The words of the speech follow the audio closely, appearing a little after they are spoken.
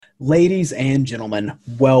Ladies and gentlemen,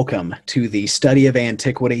 welcome to the study of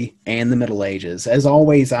antiquity and the Middle Ages. As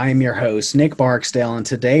always, I am your host, Nick Barksdale, and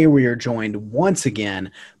today we are joined once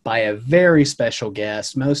again by a very special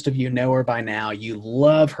guest. Most of you know her by now. You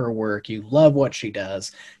love her work. You love what she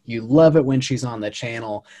does. You love it when she's on the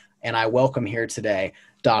channel. And I welcome here today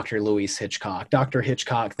Dr. Louise Hitchcock. Dr.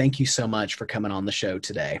 Hitchcock, thank you so much for coming on the show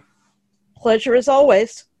today. Pleasure as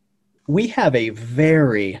always. We have a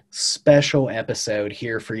very special episode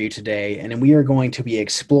here for you today, and we are going to be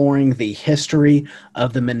exploring the history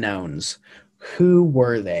of the Minoans. Who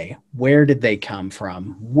were they? Where did they come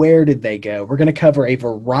from? Where did they go? We're going to cover a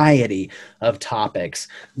variety of topics.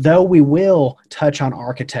 Though we will touch on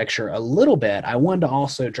architecture a little bit, I wanted to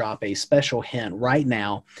also drop a special hint right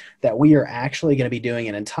now that we are actually going to be doing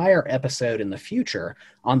an entire episode in the future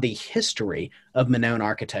on the history of Minoan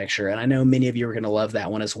architecture. And I know many of you are going to love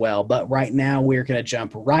that one as well. But right now, we're going to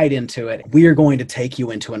jump right into it. We are going to take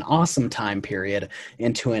you into an awesome time period,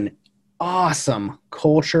 into an awesome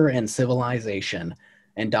culture and civilization,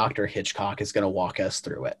 and Dr. Hitchcock is going to walk us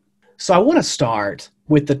through it. So I want to start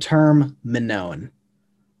with the term Minoan.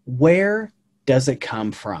 Where does it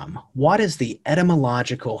come from? What is the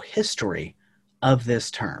etymological history of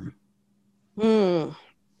this term? The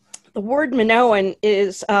word Minoan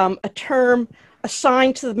is a term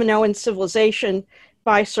assigned to the Minoan civilization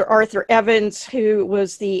by Sir Arthur Evans, who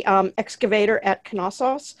was the excavator at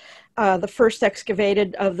Knossos, the first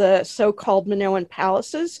excavated of the so-called Minoan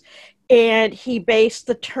palaces, and he based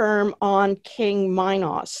the term on King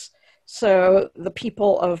Minos, so the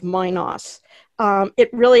people of Minos. It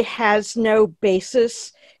really has no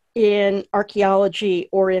basis in archaeology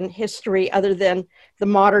or in history other than the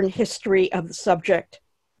modern history of the subject.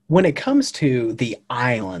 When it comes to the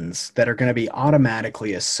islands that are going to be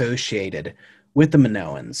automatically associated with the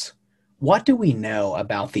Minoans, what do we know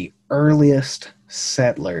about the earliest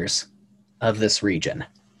settlers of this region?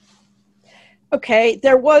 Okay,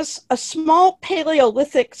 there was a small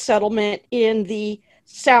Paleolithic settlement in the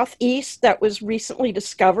southeast that was recently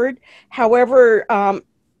discovered. However,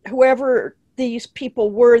 whoever these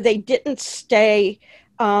people were, they didn't stay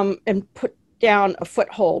and put down a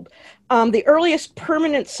foothold. The earliest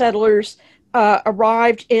permanent settlers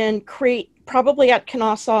arrived in Crete, probably at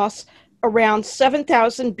Knossos, around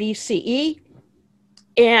 7000 BCE.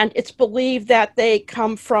 And it's believed that they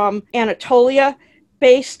come from Anatolia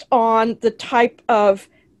based on the type of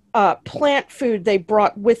plant food they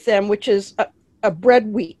brought with them, which is a bread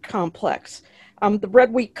wheat complex. The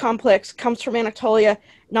bread wheat complex comes from Anatolia,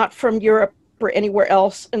 not from Europe or anywhere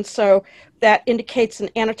else. And so that indicates an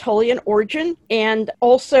Anatolian origin. And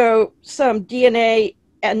also some DNA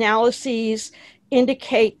analyses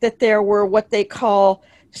indicate that there were what they call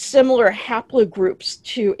similar haplogroups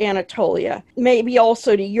to Anatolia, maybe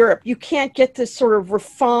also to Europe. You can't get this sort of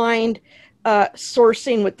refined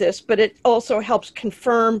sourcing with this, but it also helps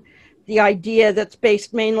confirm the idea that's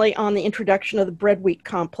based mainly on the introduction of the bread wheat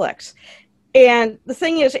complex. And the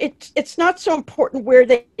thing is, it's not so important where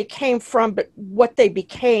they came from, but what they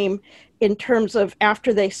became in terms of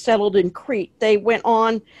after they settled in Crete. They went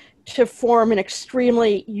on to form an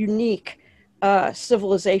extremely unique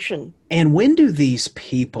civilization. And when do these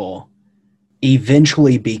people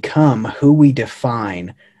eventually become who we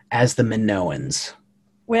define as the Minoans?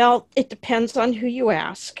 Well, it depends on who you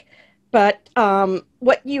ask. But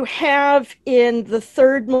what you have in the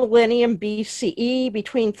third millennium BCE,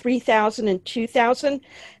 between 3000 and 2000,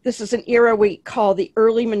 this is an era we call the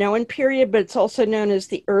early Minoan period, but it's also known as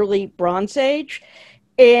the early Bronze Age.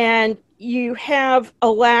 And you have a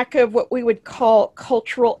lack of what we would call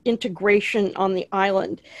cultural integration on the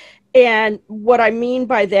island. And what I mean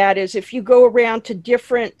by that is if you go around to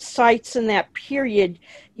different sites in that period,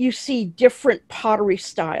 you see different pottery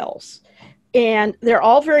styles. And they're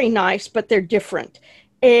all very nice, but they're different.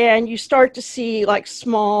 And you start to see like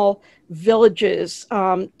small villages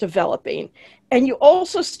developing. And you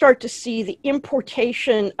also start to see the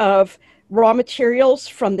importation of raw materials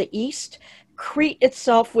from the east. Crete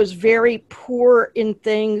itself was very poor in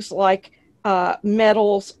things like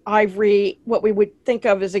metals, ivory, what we would think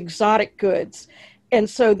of as exotic goods. And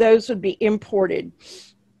so those would be imported.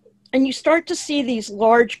 And you start to see these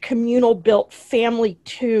large communal built family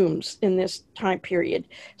tombs in this time period.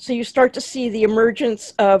 So you start to see the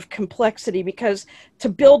emergence of complexity, because to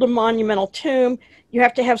build a monumental tomb, you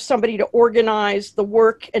have to have somebody to organize the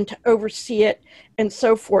work and to oversee it and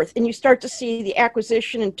so forth. And you start to see the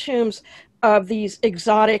acquisition in tombs of these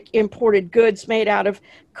exotic imported goods made out of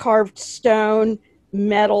carved stone,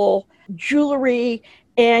 metal, jewelry,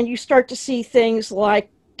 and you start to see things like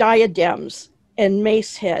diadems and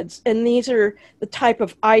mace heads. And these are the type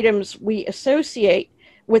of items we associate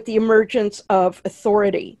with the emergence of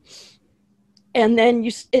authority. And then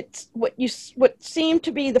what seemed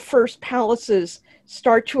to be the first palaces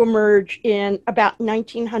start to emerge in about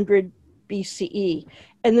 1900 BCE,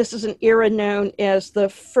 and this is an era known as the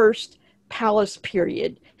First Palace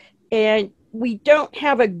Period. And we don't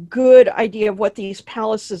have a good idea of what these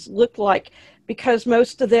palaces look like because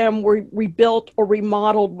most of them were rebuilt or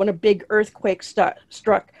remodeled when a big earthquake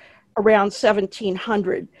struck around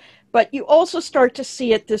 1700. But you also start to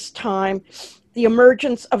see at this time the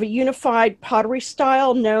emergence of a unified pottery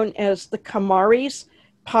style known as the Kamares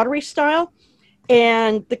pottery style.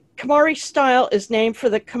 And the Kamari style is named for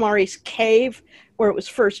the Kamari's cave where it was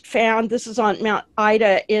first found. This is on Mount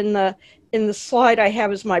Ida. In the slide I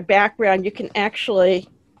have as my background, you can actually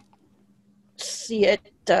see it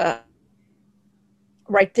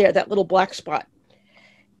right there, that little black spot.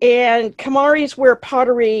 And Kamari's ware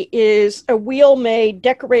pottery is a wheel-made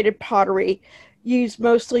decorated pottery used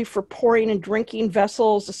mostly for pouring and drinking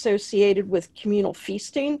vessels associated with communal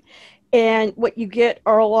feasting. And what you get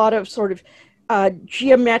are a lot of sort of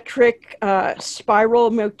geometric spiral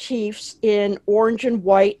motifs in orange and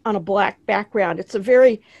white on a black background. It's a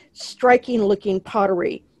very striking looking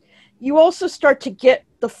pottery. You also start to get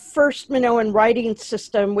the first Minoan writing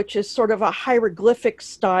system, which is sort of a hieroglyphic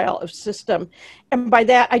style of system. And by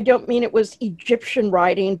that, I don't mean it was Egyptian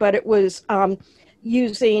writing, but it was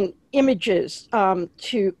using images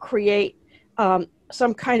to create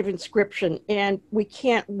some kind of inscription, and we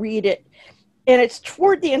can't read it. And it's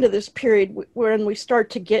toward the end of this period when we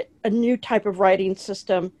start to get a new type of writing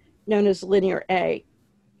system known as Linear A.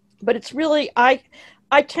 But it's really, I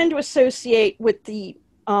tend to associate with the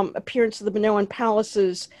appearance of the Minoan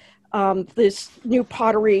palaces, this new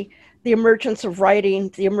pottery, the emergence of writing,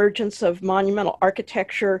 the emergence of monumental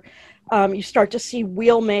architecture. You start to see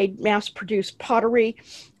wheel-made, mass-produced pottery,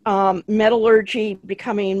 metallurgy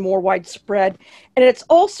becoming more widespread. And it's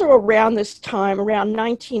also around this time, around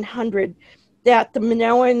 1900, that the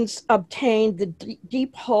Minoans obtained the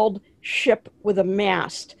deep-hulled ship with a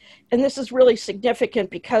mast. And this is really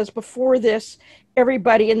significant because before this,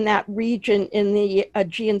 everybody in that region in the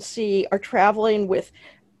Aegean Sea are traveling with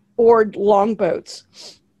oared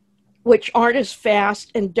longboats, which aren't as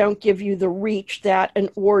fast and don't give you the reach that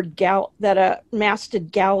that a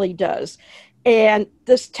masted galley does. And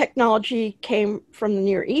this technology came from the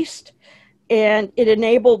Near East, and it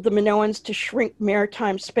enabled the Minoans to shrink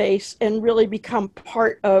maritime space and really become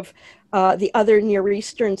part of the other Near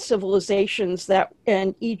Eastern civilizations that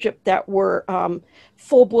in Egypt that were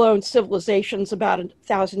full-blown civilizations about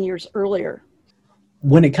 1,000 years earlier.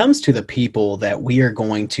 When it comes to the people that we are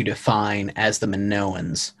going to define as the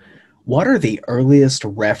Minoans, what are the earliest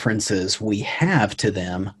references we have to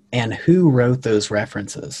them, and who wrote those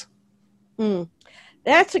references?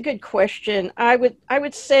 That's a good question. I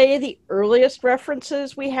would say the earliest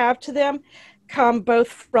references we have to them come both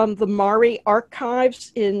from the Mari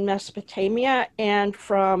archives in Mesopotamia and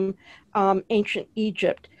from ancient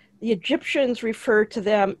Egypt. The Egyptians refer to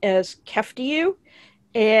them as Keftiu,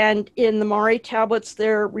 and in the Mari tablets,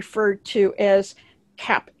 they're referred to as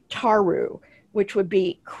Kaptaru, which would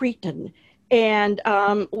be Cretan. And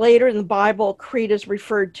later in the Bible, Crete is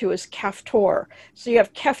referred to as Kaftor. So you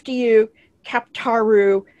have Keftiu,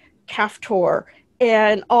 Kaptaru, Kaftor,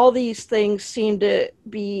 and all these things seem to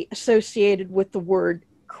be associated with the word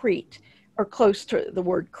Crete or close to the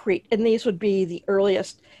word Crete. And these would be the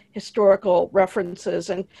earliest historical references.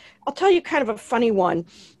 And I'll tell you kind of a funny one.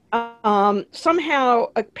 Somehow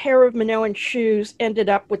a pair of Minoan shoes ended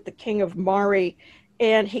up with the king of Mari,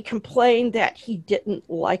 and he complained that he didn't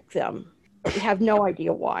like them. We have no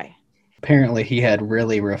idea why. Apparently, he had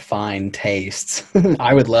really refined tastes.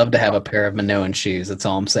 I would love to have a pair of Minoan shoes. That's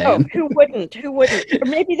all I'm Oh, saying. who wouldn't? Who wouldn't? Or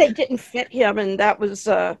maybe they didn't fit him, and that was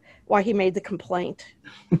why he made the complaint.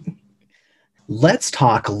 Let's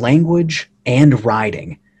talk language and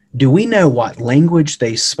writing. Do we know what language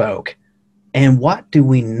they spoke? And what do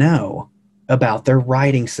we know about their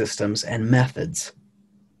writing systems and methods?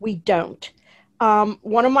 We don't.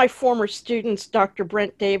 One of my former students, Dr.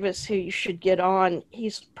 Brent Davis, who you should get on,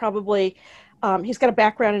 he's got a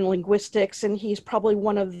background in linguistics, and he's probably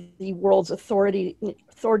one of the world's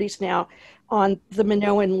authorities now on the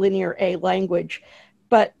Minoan Linear A language.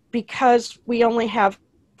 But because we only have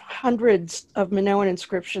hundreds of Minoan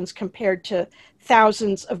inscriptions compared to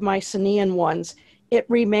thousands of Mycenaean ones, it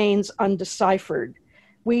remains undeciphered.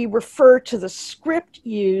 We refer to the script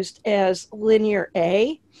used as Linear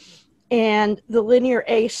A, and the Linear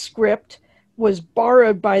A script was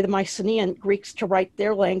borrowed by the Mycenaean Greeks to write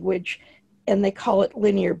their language, and they call it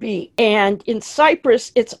Linear B. And in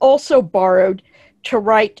Cyprus, it's also borrowed to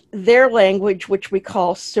write their language, which we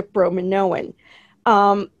call Cypro-Minoan.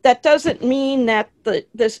 That doesn't mean that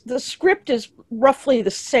the script is roughly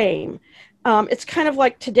the same. It's kind of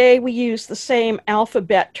like today we use the same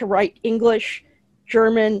alphabet to write English,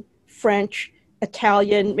 German, French,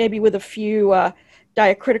 Italian, maybe with a few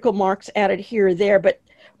diacritical marks added here or there, but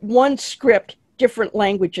one script, different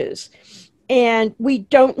languages. And we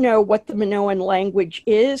don't know what the Minoan language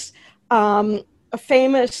is. A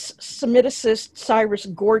famous Semiticist, Cyrus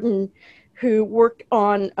Gordon, who worked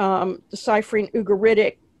on deciphering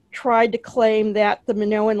Ugaritic, tried to claim that the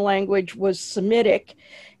Minoan language was Semitic.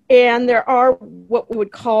 And there are what we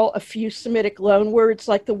would call a few Semitic loanwords,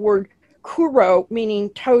 like the word kuro, meaning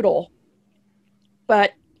total.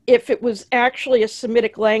 But if it was actually a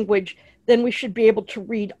Semitic language, then we should be able to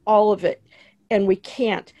read all of it, and we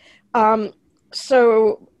can't.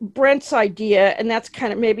 So Brent's idea, and that's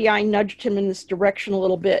kind of, maybe I nudged him in this direction a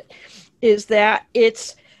little bit, is that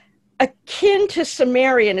it's akin to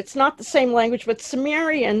Sumerian. It's not the same language, but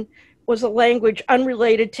Sumerian was a language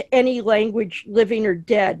unrelated to any language living or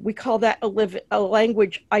dead. We call that a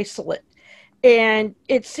language isolate. And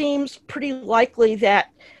it seems pretty likely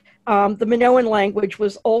that the Minoan language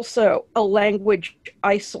was also a language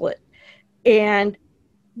isolate. And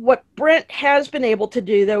what Brent has been able to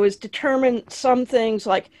do, though, is determine some things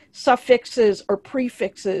like suffixes or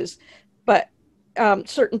prefixes, but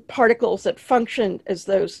certain particles that function as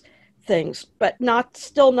those things, but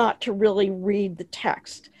still not to really read the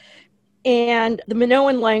text. And the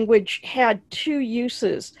Minoan language had two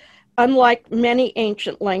uses. Unlike many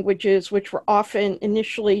ancient languages, which were often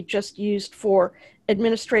initially just used for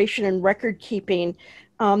administration and record keeping,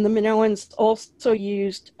 the Minoans also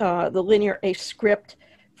used the linear A script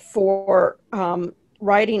for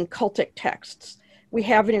writing cultic texts. We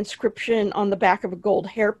have an inscription on the back of a gold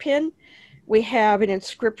hairpin. We have an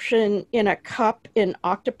inscription in a cup in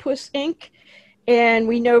octopus ink. And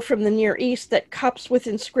we know from the Near East that cups with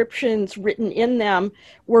inscriptions written in them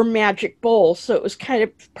were magic bowls. So it was kind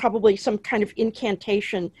of probably some kind of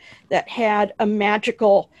incantation that had a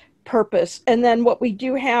magical purpose. And then what we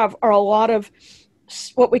do have are a lot of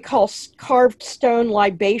what we call carved stone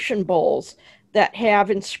libation bowls that have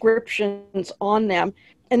inscriptions on them.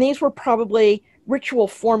 And these were probably ritual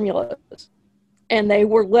formulas. And they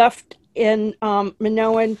were left in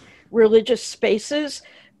Minoan religious spaces,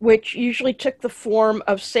 which usually took the form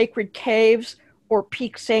of sacred caves or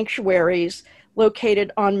peak sanctuaries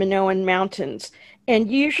located on Minoan mountains. And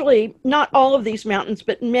usually, not all of these mountains,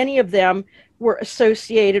 but many of them were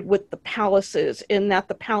associated with the palaces, in that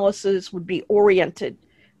the palaces would be oriented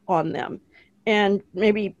on them. And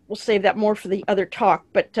maybe we'll save that more for the other talk,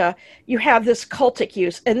 but you have this cultic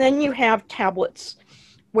use. And then you have tablets,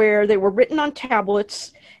 where they were written on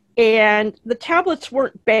tablets, and the tablets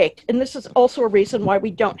weren't baked. And this is also a reason why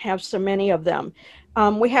we don't have so many of them.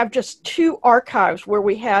 We have just two archives where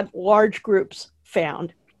we had large groups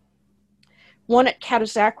found. One at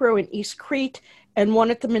Catazacro in East Crete, and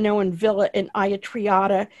one at the Minoan Villa in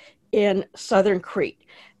Ayatriata in southern Crete.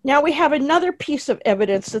 Now we have another piece of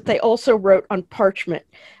evidence that they also wrote on parchment.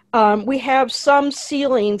 We have some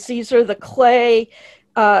sealings. These are the clay,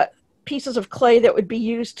 pieces of clay that would be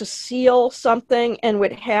used to seal something and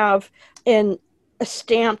would have a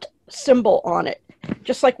stamped symbol on it.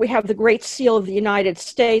 Just like we have the Great Seal of the United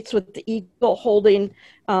States with the eagle holding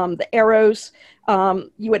the arrows,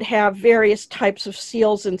 you would have various types of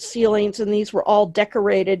seals and sealings, and these were all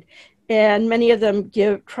decorated. And many of them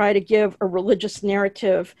try to give a religious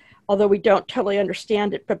narrative, although we don't totally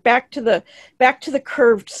understand it. But back to the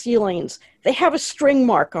curved sealings, they have a string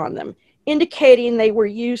mark on them, indicating they were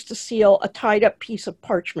used to seal a tied up piece of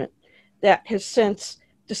parchment that has since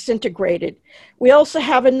disintegrated. We also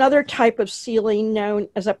have another type of sealing known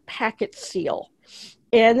as a packet seal.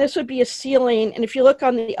 And this would be a sealing, and if you look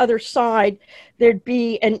on the other side, there'd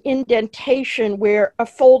be an indentation where a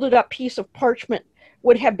folded up piece of parchment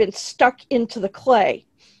would have been stuck into the clay.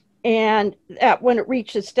 And that when it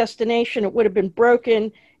reached its destination, it would have been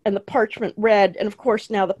broken and the parchment red. And of course,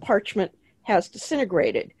 now the parchment has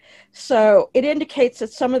disintegrated. So it indicates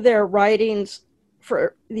that some of their writings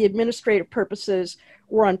for the administrative purposes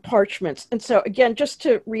were on parchments. And so again, just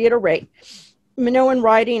to reiterate, Minoan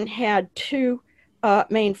writing had two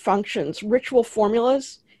main functions: ritual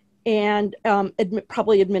formulas and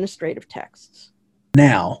probably administrative texts.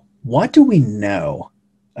 Now, what do we know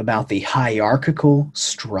about the hierarchical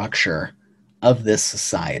structure of this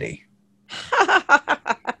society?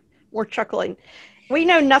 We're chuckling. We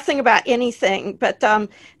know nothing about anything, but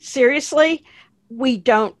seriously, we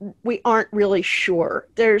aren't really sure.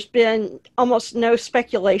 There's been almost no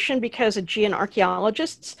speculation because Aegean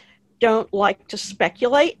archaeologists don't like to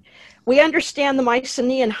speculate. We understand the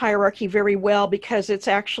Mycenaean hierarchy very well because it's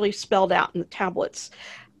actually spelled out in the tablets.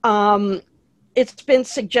 Um, it's been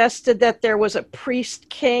suggested that there was a priest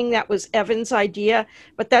king. That was Evan's idea,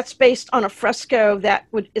 but that's based on a fresco that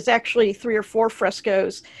is actually 3 or 4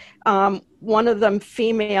 frescoes, one of them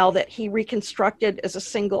female, that he reconstructed as a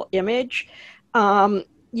single image. Um,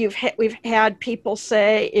 we've had people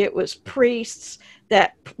say it was priests,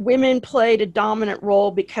 that women played a dominant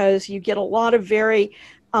role because you get a lot of very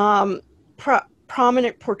um,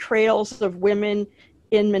 prominent portrayals of women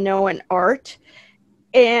in Minoan art.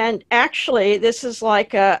 And actually, this is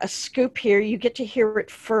like a scoop here. You get to hear it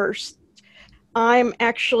first. I'm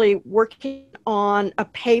actually working on a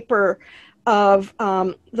paper of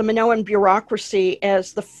the Minoan bureaucracy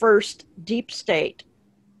as the first deep state.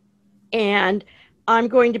 And I'm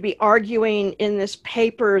going to be arguing in this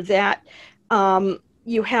paper that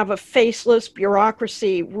you have a faceless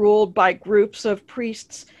bureaucracy ruled by groups of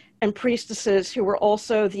priests and priestesses who were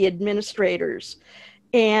also the administrators.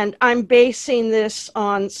 And I'm basing this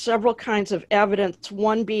on several kinds of evidence,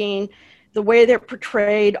 one being the way they're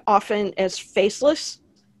portrayed often as faceless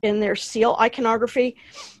in their seal iconography.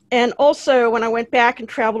 And also, when I went back and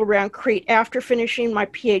traveled around Crete after finishing my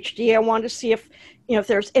PhD, I wanted to see if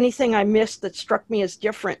there's anything I missed that struck me as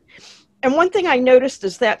different. And one thing I noticed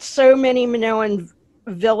is that so many Minoan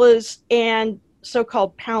villas and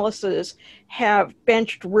so-called palaces have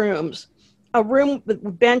benched rooms. A room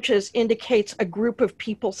with benches indicates a group of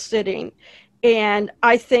people sitting. And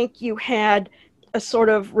I think you had a sort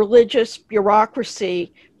of religious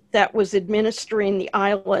bureaucracy that was administering the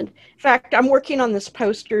island. In fact, I'm working on this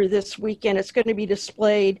poster this weekend. It's going to be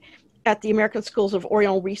displayed at the American Schools of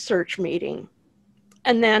Oriental Research meeting.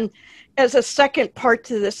 And then as a second part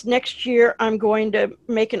to this, next year, I'm going to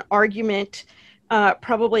make an argument,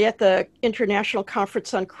 probably at the International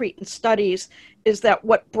Conference on Cretan Studies, is that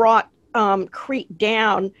what brought Crete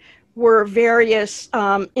down were various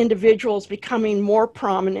individuals becoming more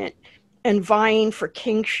prominent and vying for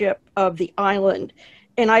kingship of the island.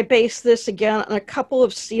 And I base this again on a couple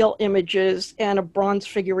of seal images and a bronze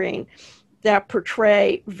figurine that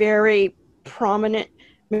portray very prominent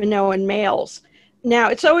Minoan males. Now,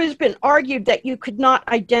 it's always been argued that you could not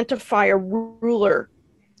identify a ruler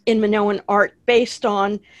in Minoan art based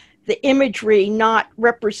on the imagery not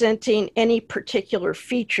representing any particular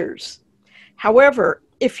features. However,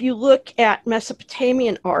 if you look at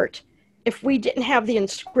Mesopotamian art, if we didn't have the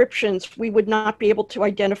inscriptions, we would not be able to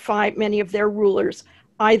identify many of their rulers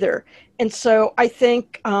either. And so I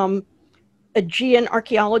think Aegean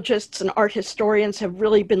archaeologists and art historians have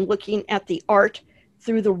really been looking at the art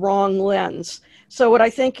through the wrong lens. So what I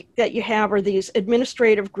think that you have are these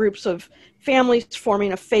administrative groups of families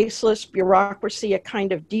forming a faceless bureaucracy, a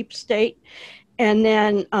kind of deep state, and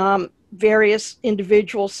then various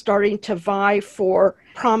individuals starting to vie for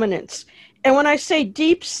prominence. And when I say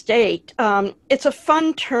deep state, it's a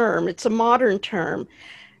fun term, it's a modern term.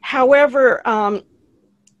 However,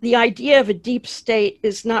 the idea of a deep state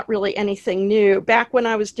is not really anything new. Back when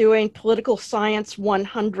I was doing Political Science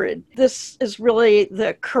 100, this is really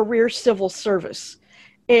the career civil service.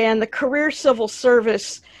 And the career civil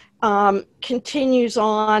service continues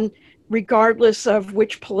on regardless of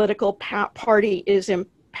which political party is in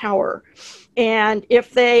power. And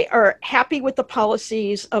if they are happy with the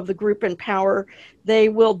policies of the group in power, they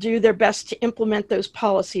will do their best to implement those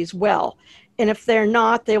policies well. And if they're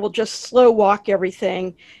not, they will just slow walk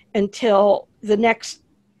everything until the next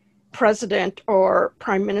president or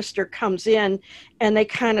prime minister comes in and they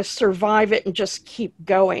kind of survive it and just keep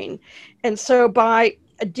going. And so by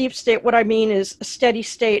a deep state, what I mean is a steady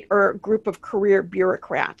state or a group of career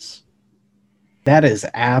bureaucrats. That is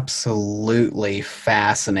absolutely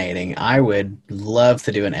fascinating. I would love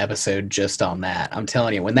to do an episode just on that. I'm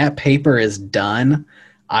telling you, when that paper is done,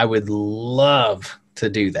 I would love to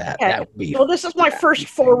do that. Okay. That would be. Well, this is my first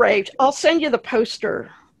foray. I'll send you the poster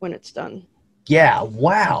when it's done. Yeah,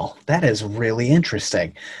 wow. That is really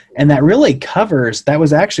interesting. And that really covers, that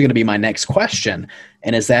was actually going to be my next question.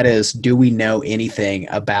 And do we know anything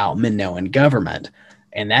about Minoan government?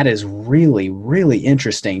 And that is really, really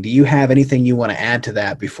interesting. Do you have anything you want to add to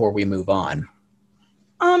that before we move on?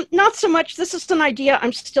 Not so much. This is an idea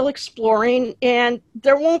I'm still exploring, and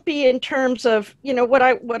there won't be in terms of, what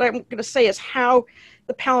I'm going to say is how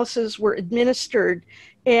the palaces were administered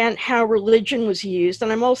and how religion was used.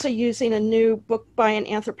 And I'm also using a new book by an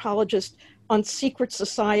anthropologist on secret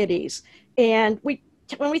societies. And when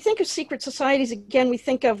we think of secret societies, again, we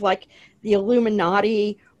think of like the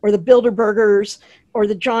Illuminati or the Bilderbergers or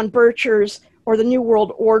the John Birchers or the New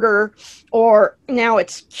World Order, or now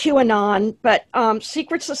it's QAnon. But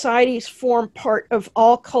secret societies form part of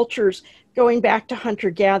all cultures going back to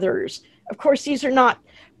hunter-gatherers. Of course, these are not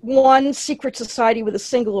one secret society with a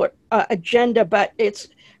single agenda, but it's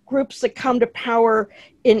groups that come to power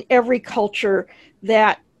in every culture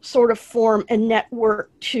that sort of form a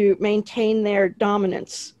network to maintain their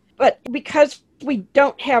dominance. But because we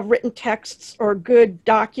don't have written texts or good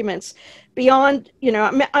documents beyond,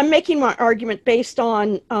 I'm making my argument based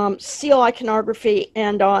on seal iconography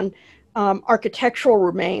and on architectural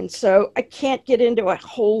remains. So I can't get into a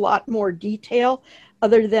whole lot more detail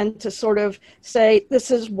other than to sort of say, this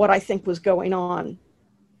is what I think was going on.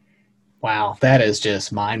 Wow, that is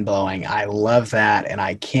just mind blowing. I love that, and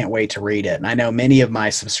I can't wait to read it. And I know many of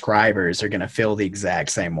my subscribers are going to feel the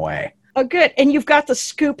exact same way. Oh, good. And you've got the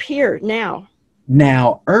scoop here now.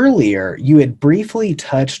 Now, earlier, you had briefly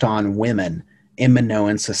touched on women in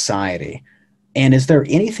Minoan society. And is there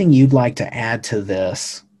anything you'd like to add to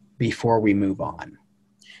this before we move on?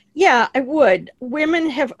 Yeah, I would. Women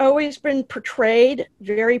have always been portrayed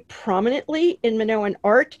very prominently in Minoan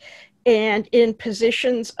art and in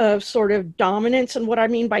positions of sort of dominance. And what I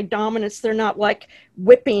mean by dominance, they're not like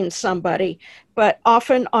whipping somebody, but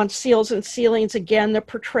often on seals and ceilings, again, they're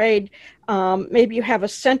portrayed. Maybe you have a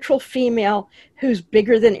central female who's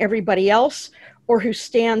bigger than everybody else or who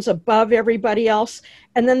stands above everybody else.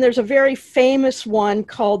 And then there's a very famous one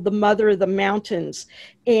called the Mother of the Mountains.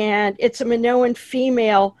 And it's a Minoan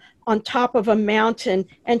female on top of a mountain,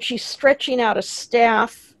 and she's stretching out a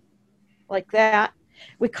staff like that.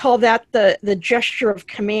 We call that the gesture of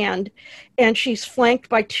command. And she's flanked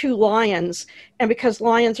by two lions. And because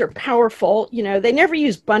lions are powerful, they never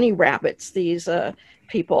use bunny rabbits, these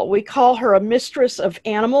people. We call her a mistress of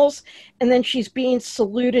animals. And then she's being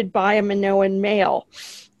saluted by a Minoan male.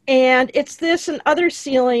 And it's this and other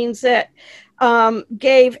ceilings that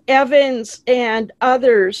gave Evans and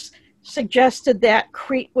others suggested that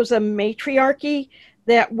Crete was a matriarchy,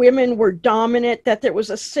 that women were dominant, that there was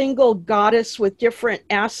a single goddess with different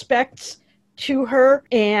aspects to her,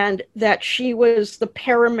 and that she was the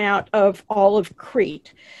paramount of all of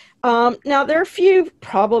Crete. Now, there are a few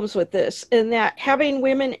problems with this, in that having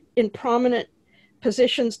women in prominent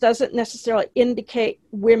positions doesn't necessarily indicate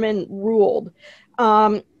women ruled.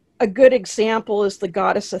 A good example is the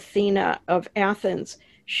goddess Athena of Athens.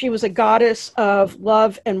 She was a goddess of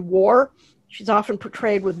love and war. She's often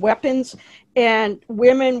portrayed with weapons, and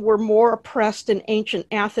women were more oppressed in ancient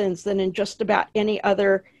Athens than in just about any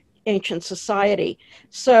other ancient society.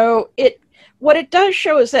 So what it does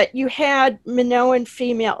show is that you had Minoan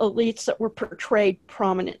female elites that were portrayed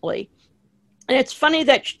prominently. And it's funny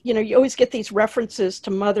that, you always get these references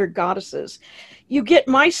to mother goddesses. You get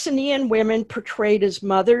Mycenaean women portrayed as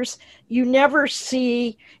mothers. You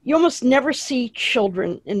almost never see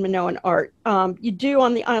children in Minoan art. You do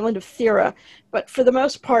on the island of Thera, but for the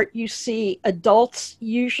most part, you see adults,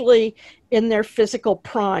 usually in their physical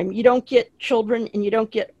prime. You don't get children and you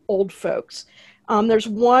don't get old folks. There's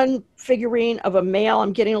one figurine of a male,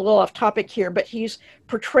 I'm getting a little off topic here, but he's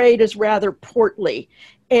portrayed as rather portly.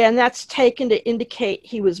 And that's taken to indicate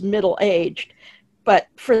he was middle-aged. But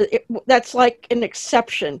that's like an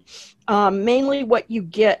exception. Mainly what you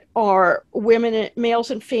get are women,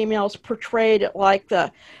 males and females, portrayed at like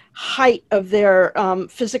the height of their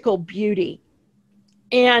physical beauty.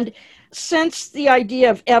 And since the idea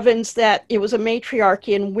of Evans that it was a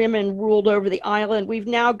matriarchy and women ruled over the island, we've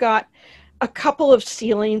now got a couple of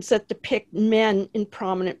ceilings that depict men in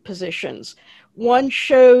prominent positions. One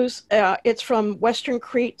shows, it's from Western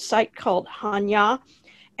Crete, site called Hanya,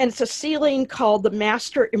 and it's a ceiling called the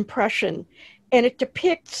Master Impression, and it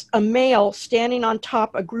depicts a male standing on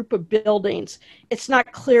top of a group of buildings. It's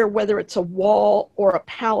not clear whether it's a wall or a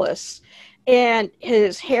palace, and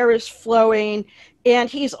his hair is flowing, and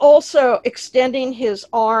he's also extending his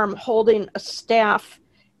arm, holding a staff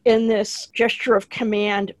in this gesture of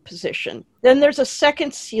command position. Then there's a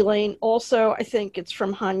second ceiling, also I think it's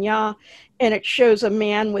from Hanya, and it shows a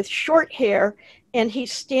man with short hair, and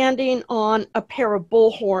he's standing on a pair of bull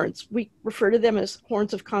horns. We refer to them as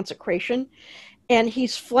horns of consecration. And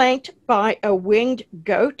he's flanked by a winged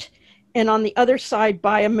goat, and on the other side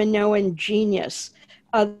by a Minoan genius.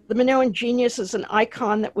 The Minoan genius is an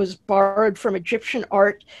icon that was borrowed from Egyptian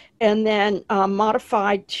art and then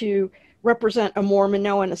modified to represent a more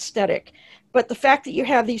Minoan aesthetic. But the fact that you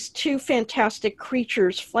have these two fantastic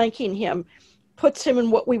creatures flanking him puts him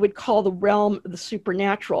in what we would call the realm of the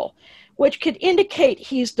supernatural, which could indicate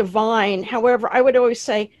he's divine. However, I would always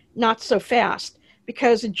say not so fast,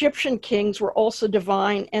 because Egyptian kings were also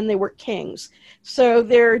divine and they were kings. So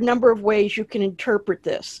there are a number of ways you can interpret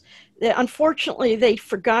this. Unfortunately, they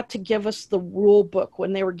forgot to give us the rule book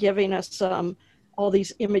when they were giving us all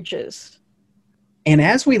these images. And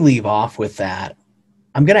as we leave off with that,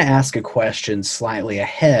 I'm going to ask a question slightly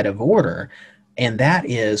ahead of order, and that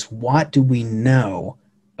is, what do we know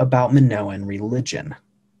about Minoan religion?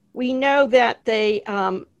 We know that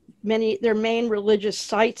many their main religious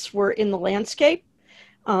sites were in the landscape,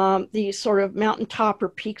 these sort of mountaintop or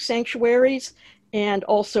peak sanctuaries, and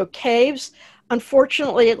also caves.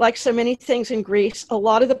 Unfortunately, like so many things in Greece, a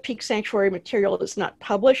lot of the peak sanctuary material is not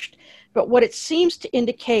published. But what it seems to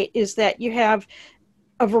indicate is that you have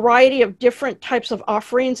a variety of different types of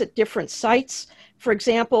offerings at different sites. For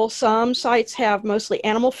example, some sites have mostly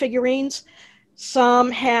animal figurines,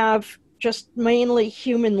 some have just mainly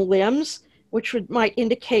human limbs, which might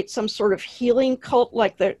indicate some sort of healing cult,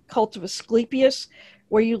 like the cult of Asclepius,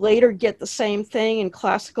 where you later get the same thing in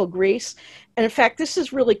classical Greece. And in fact, this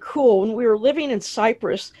is really cool. When we were living in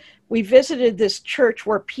Cyprus, we visited this church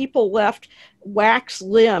where people left wax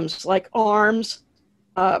limbs like arms,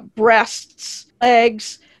 breasts,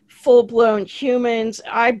 legs, full blown humans.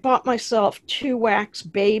 I bought myself 2 wax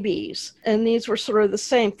babies, and these were sort of the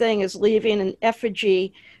same thing as leaving an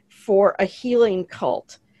effigy for a healing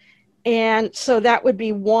cult. And so that would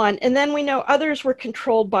be one. And then we know others were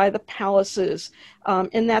controlled by the palaces,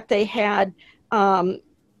 in that they had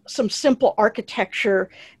some simple architecture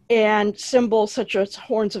and symbols such as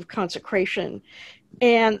horns of consecration.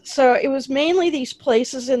 And so it was mainly these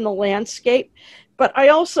places in the landscape. But I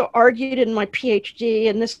also argued in my PhD,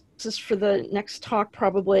 and this is for the next talk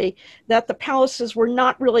probably, that the palaces were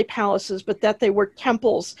not really palaces, but that they were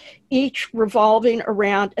temples, each revolving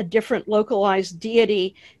around a different localized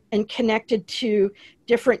deity and connected to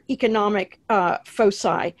different economic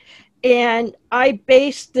foci. And I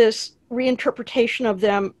based this reinterpretation of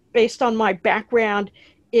them based on my background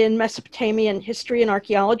in Mesopotamian history and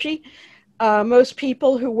archaeology. Most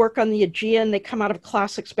people who work on the Aegean, they come out of a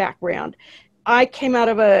classics background. I came out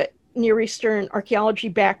of a Near Eastern archaeology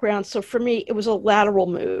background, so for me, it was a lateral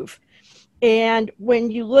move. And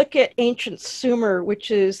when you look at ancient Sumer,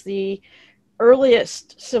 which is the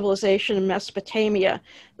earliest civilization in Mesopotamia,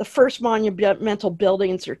 the first monumental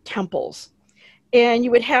buildings are temples. And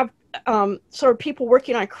you would have sort of people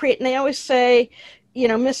working on Crete, and they always say,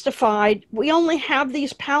 mystified, we only have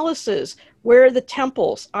these palaces. Where are the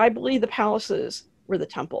temples? I believe the palaces were the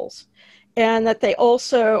temples. And that they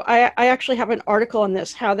also, I actually have an article on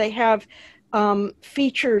this, how they have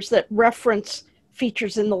features that reference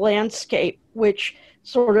features in the landscape, which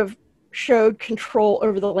sort of showed control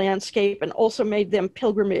over the landscape and also made them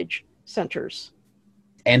pilgrimage centers.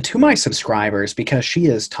 And to my subscribers, because she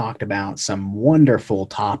has talked about some wonderful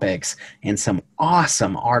topics and some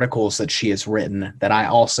awesome articles that she has written that I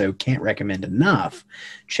also can't recommend enough,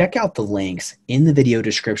 check out the links in the video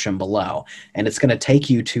description below. And it's going to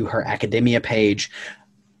take you to her academia page.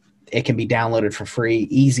 It can be downloaded for free,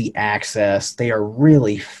 easy access. They are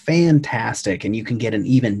really fantastic, and you can get an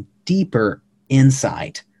even deeper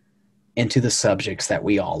insight into the subjects that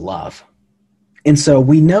we all love. And so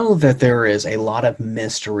we know that there is a lot of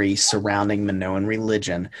mystery surrounding Minoan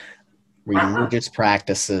religion, religious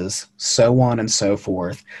practices, so on and so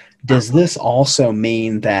forth. Does this also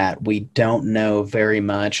mean that we don't know very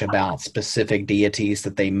much about specific deities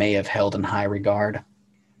that they may have held in high regard?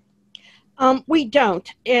 We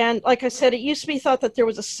don't. And like I said, it used to be thought that there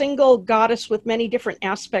was a single goddess with many different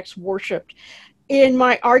aspects worshipped. In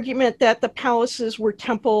my argument that the palaces were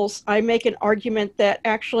temples, I make an argument that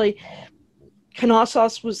actually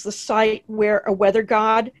Knossos was the site where a weather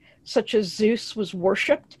god, such as Zeus, was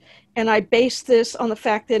worshipped. And I base this on the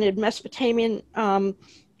fact that in Mesopotamian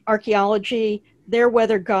archaeology, their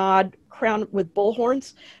weather god crowned with bull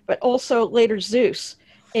horns, but also later Zeus.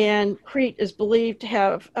 And Crete is believed to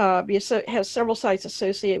have has several sites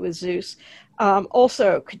associated with Zeus.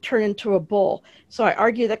 Also could turn into a bull. So I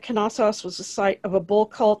argue that Knossos was the site of a bull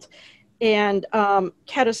cult. And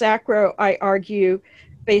Catazacro, I argue,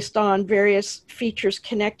 based on various features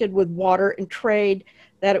connected with water and trade,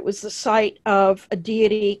 that it was the site of a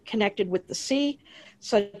deity connected with the sea,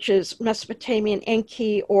 such as Mesopotamian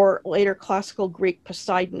Enki or later classical Greek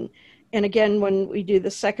Poseidon. And again, when we do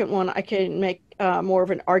the second one, I can make more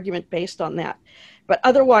of an argument based on that. But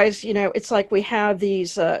otherwise, it's like we have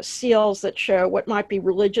these seals that show what might be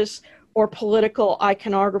religious or political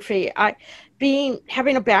iconography.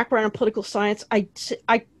 Having a background in political science,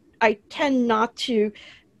 I tend not to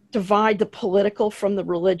divide the political from the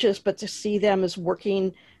religious, but to see them as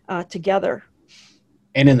working together.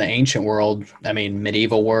 And in the ancient world, I mean,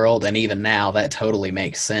 medieval world, and even now, that totally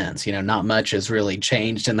makes sense. Not much has really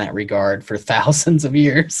changed in that regard for thousands of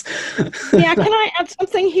years. Yeah, can I add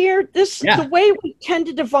something here? The Yeah. way we tend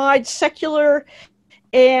to divide secular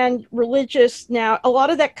and religious now, a lot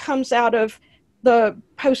of that comes out of the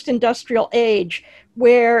post-industrial age,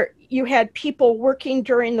 where you had people working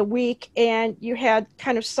during the week and you had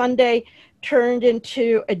kind of Sunday turned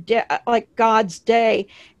into a day, like God's day.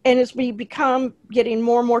 And as we become getting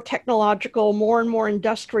more and more technological, more and more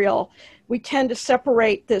industrial, we tend to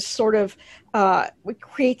separate this sort of we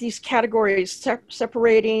create these categories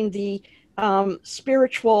separating the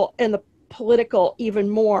spiritual and the political even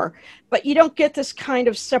more. But you don't get this kind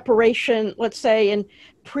of separation, let's say, in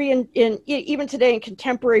even today in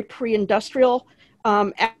contemporary pre-industrial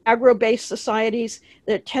agro-based societies.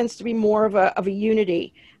 There tends to be more of a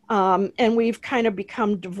unity, and we've kind of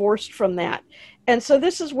become divorced from that. And so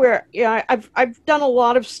this is where, I've done a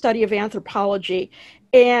lot of study of anthropology,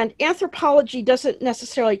 and anthropology doesn't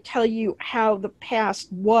necessarily tell you how the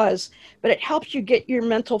past was, but it helps you get your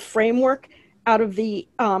mental framework out of the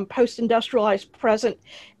post-industrialized present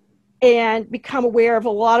and become aware of a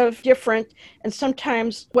lot of different and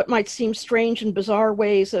sometimes what might seem strange and bizarre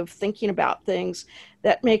ways of thinking about things.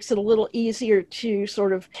 That makes it a little easier to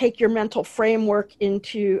sort of take your mental framework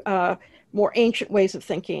into more ancient ways of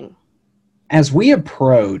thinking. As we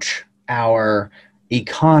approach our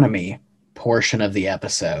economy portion of the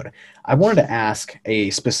episode, I wanted to ask a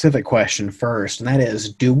specific question first, and that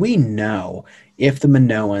is, do we know if the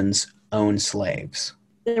Minoans owned slaves?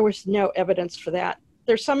 There was no evidence for that.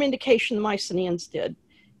 There's some indication the Mycenaeans did,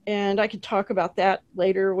 and I could talk about that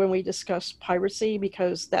later when we discuss piracy,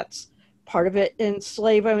 because that's part of it, and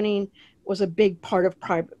slave owning was a big part of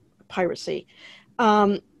piracy.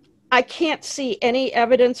 Um, I can't see any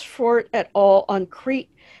evidence for it at all on Crete,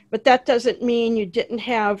 but that doesn't mean you didn't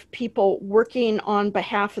have people working on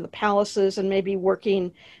behalf of the palaces and maybe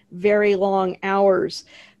working very long hours.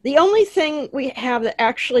 The only thing we have that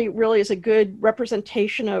actually really is a good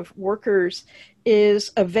representation of workers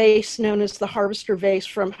is a vase known as the Harvester Vase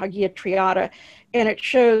from Hagia Triada. And it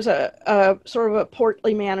shows a sort of a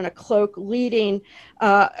portly man in a cloak leading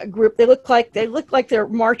a group. They look like they're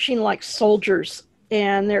marching like soldiers,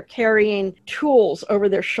 and they're carrying tools over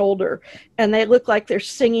their shoulder, and they look like they're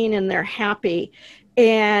singing and they're happy.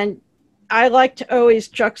 And I like to always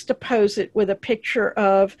juxtapose it with a picture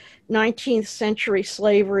of 19th century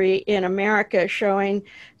slavery in America, showing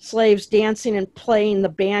slaves dancing and playing the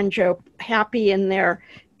banjo, happy in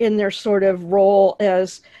their sort of role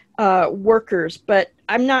as workers. But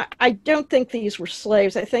I don't think these were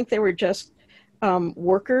slaves. I think they were just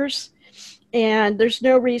workers, and there's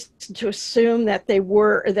no reason to assume that they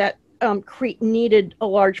were, or that Crete needed a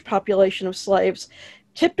large population of slaves.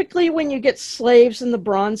 Typically, when you get slaves in the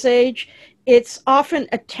Bronze Age, it's often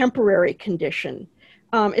a temporary condition.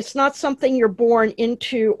 It's not something you're born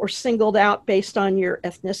into or singled out based on your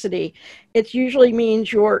ethnicity. It usually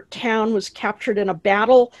means your town was captured in a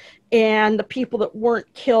battle, and the people that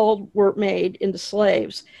weren't killed were made into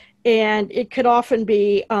slaves. And it could often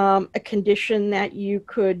be a condition that you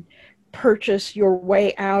could purchase your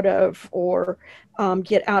way out of, or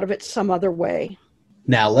get out of it some other way.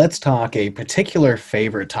 Now, let's talk a particular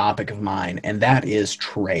favorite topic of mine, and that is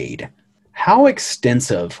trade. How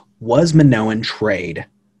extensive was Minoan trade,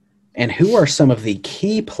 and who are some of the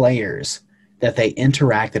key players that they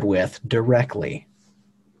interacted with directly?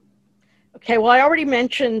 Okay, well, I already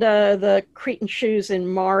mentioned the Cretan shoes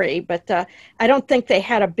in Mari, but I don't think they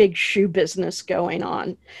had a big shoe business going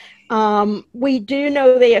on. We do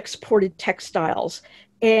know they exported textiles,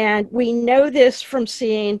 and we know this from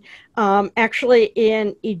seeing actually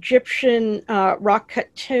in Egyptian rock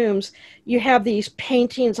cut tombs. You have these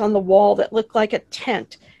paintings on the wall that look like a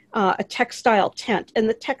tent, a textile tent, and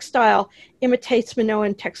the textile imitates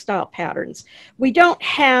Minoan textile patterns. We don't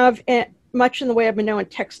have much in the way of Minoan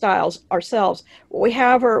textiles ourselves. What we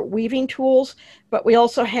have are weaving tools, but we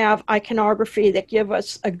also have iconography that give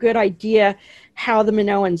us a good idea how the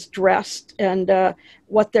Minoans dressed and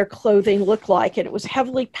what their clothing looked like. And it was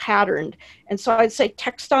heavily patterned. And so I'd say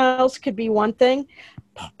textiles could be one thing.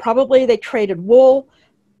 Probably they traded wool,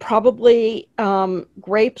 probably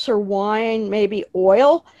grapes or wine, maybe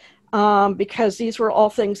oil, because these were all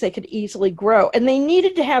things they could easily grow. And they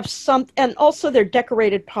needed to have some, and also their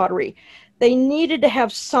decorated pottery. They needed to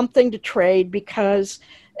have something to trade because,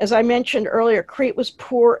 as I mentioned earlier, Crete was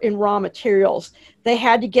poor in raw materials. They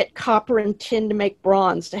had to get copper and tin to make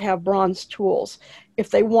bronze, to have bronze tools. If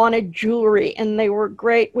they wanted jewelry, and they were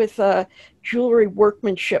great with jewelry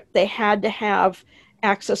workmanship, they had to have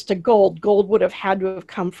access to gold. Gold would have had to have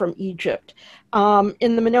come from Egypt.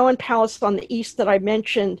 In the Minoan palace on the east that I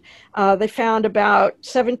mentioned, they found about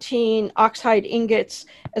 17 oxhide ingots,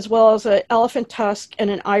 as well as an elephant tusk and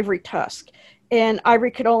an ivory tusk. And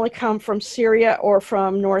ivory could only come from Syria or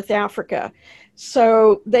from North Africa.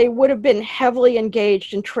 So they would have been heavily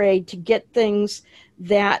engaged in trade to get things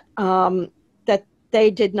that that they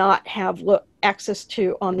did not have access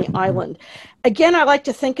to on the island. Again, I like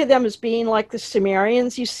to think of them as being like the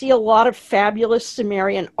Sumerians. You see a lot of fabulous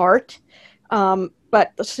Sumerian art,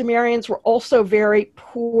 but the Sumerians were also very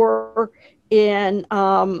poor in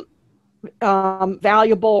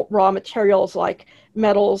valuable raw materials like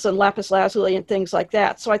metals and lapis lazuli and things like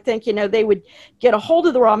that. So I think, they would get a hold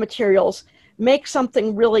of the raw materials, make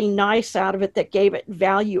something really nice out of it that gave it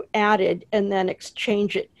value added, and then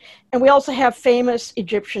exchange it. And we also have famous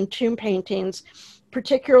Egyptian tomb paintings,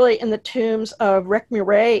 particularly in the tombs of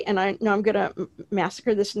Rekhmire, and I know I'm going to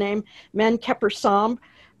massacre this name, Menkaper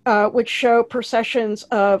which show processions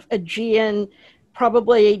of Aegean,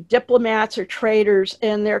 probably diplomats or traders,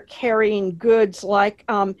 and they're carrying goods like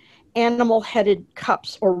animal-headed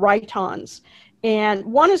cups or rhytons. And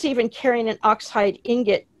one is even carrying an oxhide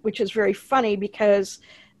ingot, which is very funny because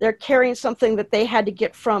they're carrying something that they had to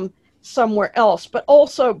get from somewhere else, but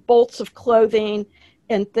also bolts of clothing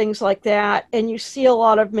and things like that. And you see a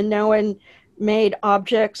lot of Minoan made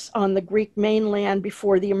objects on the Greek mainland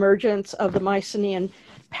before the emergence of the Mycenaean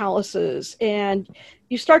palaces. And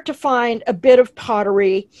you start to find a bit of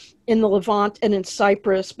pottery in the Levant and in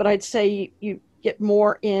Cyprus, but I'd say you get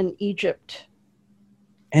more in Egypt.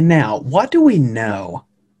 And now, what do we know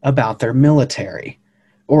about their military?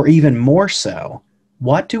 Or even more so,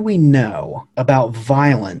 what do we know about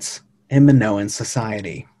violence in Minoan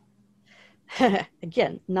society?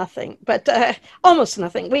 Again, nothing, but almost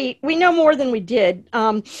nothing. We know more than we did.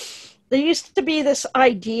 There used to be this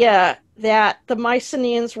idea that the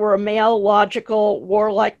Mycenaeans were a male, logical,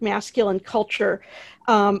 warlike, masculine culture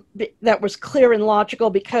that was clear and logical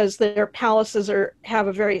because their palaces have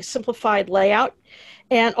a very simplified layout,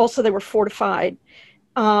 and also they were fortified.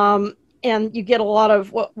 And you get a lot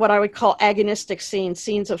of what I would call agonistic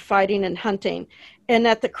scenes of fighting and hunting, and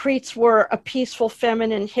that the Cretes were a peaceful,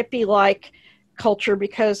 feminine, hippie-like culture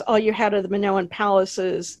because all you had are the Minoan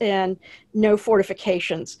palaces and no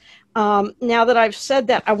fortifications. Now that I've said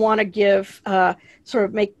that, I want to give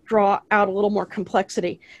draw out a little more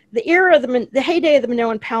complexity. The era of the heyday of the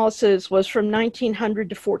Minoan palaces was from 1900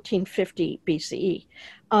 to 1450 BCE.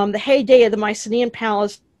 The heyday of the Mycenaean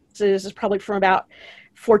palaces is probably from about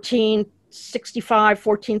 1465,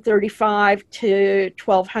 1435 to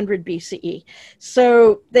 1200 BCE.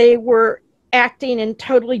 So they were acting in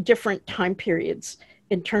totally different time periods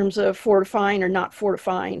in terms of fortifying or not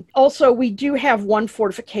fortifying. Also, we do have one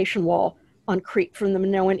fortification wall on Crete from the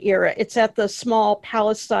Minoan era. It's at the small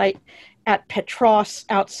palace site at Petros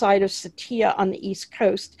outside of Satia on the east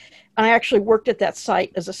coast. And I actually worked at that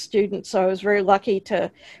site as a student, so I was very lucky to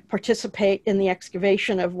participate in the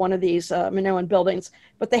excavation of one of these Minoan buildings,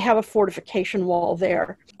 but they have a fortification wall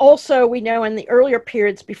there. Also, we know in the earlier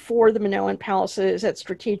periods before the Minoan palaces at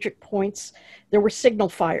strategic points, there were signal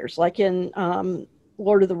fires, like in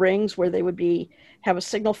Lord of the Rings, where they would have a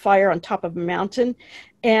signal fire on top of a mountain.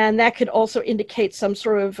 And that could also indicate some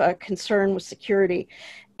sort of concern with security.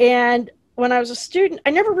 And when I was a student, I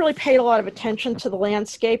never really paid a lot of attention to the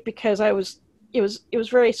landscape because it was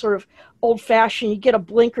very sort of old fashioned. You get a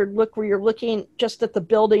blinkered look where you're looking just at the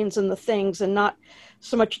buildings and the things and not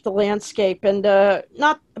so much at the landscape. And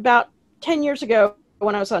not about 10 years ago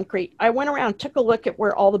when I was on Crete, I went around, took a look at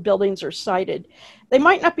where all the buildings are sited. They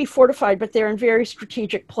might not be fortified, but they're in very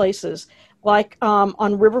strategic places, like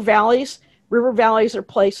on river valleys. River valleys are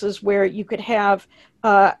places where you could have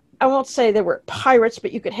I won't say they were pirates,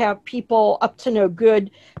 but you could have people up to no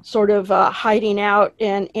good sort of hiding out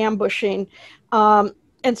and ambushing.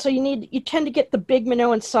 And so you tend to get the big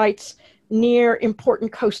Minoan sites near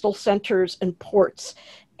important coastal centers and ports.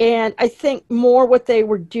 And I think more what they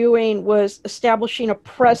were doing was establishing a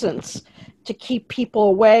presence to keep people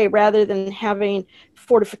away rather than having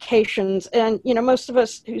fortifications. And, most of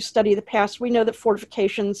us who study the past, we know that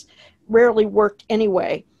fortifications rarely worked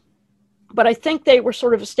anyway. But I think they were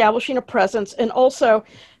sort of establishing a presence. And also,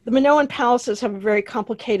 the Minoan palaces have a very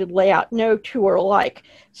complicated layout. No two are alike.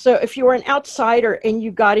 So if you were an outsider and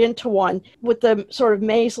you got into one with the sort of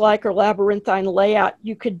maze-like or labyrinthine layout,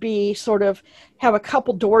 you could have a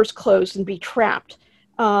couple doors closed and be trapped.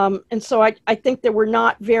 And so I think there were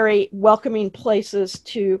not very welcoming places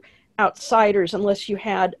to outsiders unless you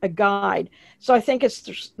had a guide. So I think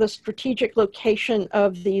it's the strategic location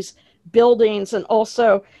of these buildings and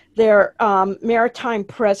also their maritime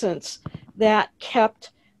presence that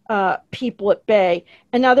kept people at bay.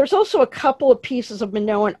 And now there's also a couple of pieces of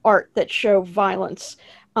Minoan art that show violence.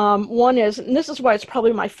 One is, and this is why it's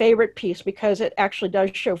probably my favorite piece because it actually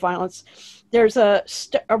does show violence. There's a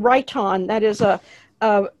rhyton, that is a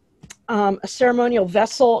ceremonial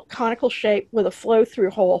vessel, conical shape with a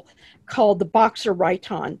flow-through hole called the boxer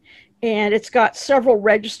rhyton. And it's got several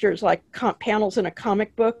registers like panels in a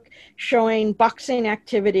comic book showing boxing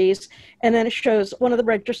activities. And then it shows, one of the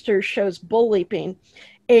registers shows bull leaping.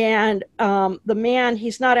 And the man,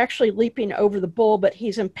 he's not actually leaping over the bull, but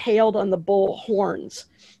he's impaled on the bull horns.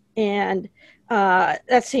 And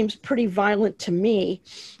that seems pretty violent to me.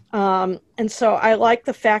 And so I like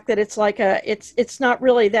the fact that it's like it's not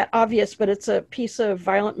really that obvious, but it's a piece of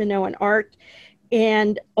violent Minoan art.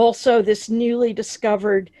 And also this newly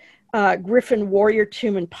discovered Griffin warrior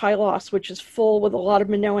tomb in Pylos, which is full with a lot of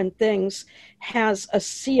Minoan things, has a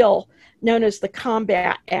seal known as the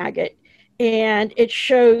combat agate. And it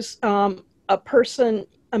shows a person,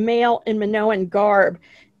 a male in Minoan garb,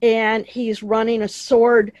 and he's running a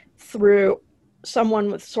sword through someone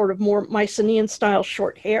with sort of more Mycenaean style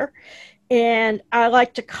short hair. And I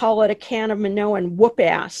like to call it a can of Minoan whoop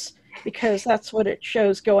ass because that's what it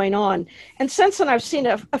shows going on. And since then, I've seen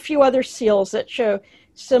a few other seals that show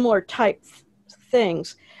similar type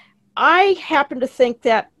things. I happen to think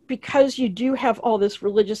that because you do have all this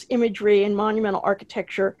religious imagery and monumental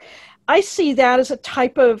architecture, I see that as a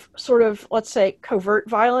type of sort of, let's say, covert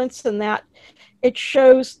violence, and that it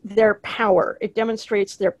shows their power. It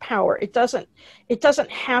demonstrates their power. It doesn't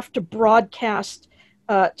have to broadcast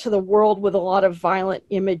to the world with a lot of violent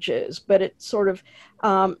images, but it sort of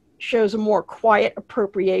shows a more quiet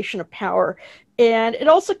appropriation of power. And it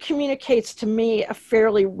also communicates to me a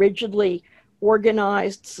fairly rigidly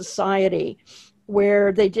organized society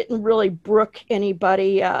where they didn't really brook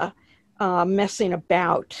anybody messing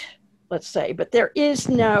about, let's say. But there is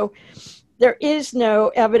no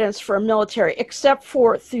evidence for a military, except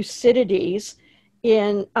for Thucydides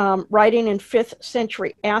in writing in 5th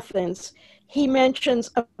century Athens. He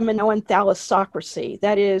mentions a Minoan thalassocracy,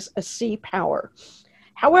 that is a sea power.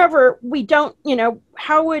 However, we don't,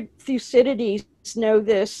 how would Thucydides know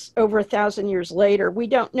this over 1,000 years later? We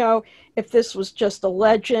don't know if this was just a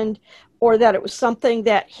legend or that it was something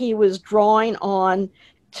that he was drawing on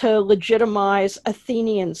to legitimize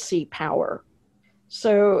Athenian sea power.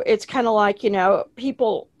 So it's kind of like,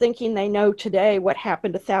 people thinking they know today what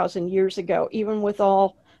happened 1,000 years ago. Even with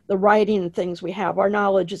all the writing and things we have, our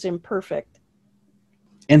knowledge is imperfect.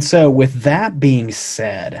 And so, with that being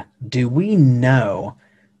said, do we know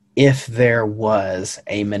if there was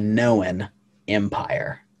a Minoan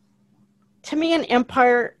empire? To me, an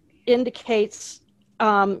empire indicates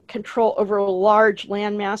control over large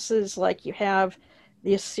land masses, like you have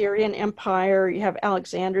the Assyrian Empire, you have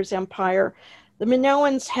Alexander's empire. The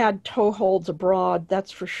Minoans had toeholds abroad,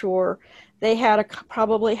 that's for sure. They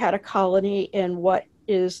probably had a colony in what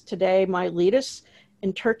is today Miletus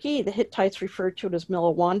in Turkey. The Hittites referred to it as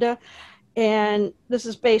Milawanda. And this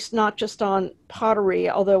is based not just on pottery,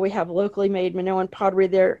 although we have locally made Minoan pottery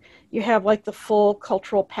there. You have like the full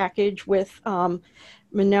cultural package with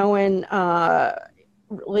Minoan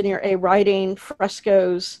linear A writing,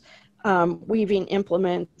 frescoes, weaving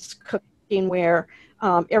implements, cooking ware,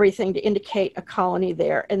 everything to indicate a colony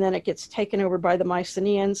there. And then it gets taken over by the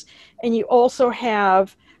Mycenaeans. And you also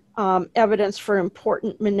have evidence for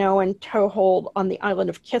important Minoan toehold on the island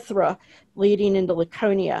of Kythera leading into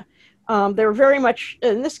Laconia. They were very much,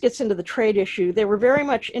 and this gets into the trade issue, they were very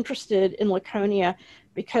much interested in Laconia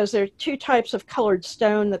because there are two types of colored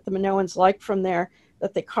stone that the Minoans liked from there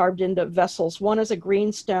that they carved into vessels. One is a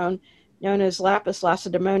green stone known as lapis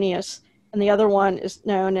lacedaemonius, and the other one is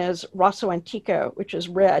known as rosso antico, which is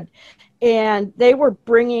red. And they were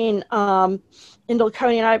bringing into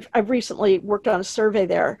Laconia, and I've recently worked on a survey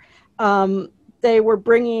there. They were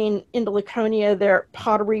bringing into Laconia their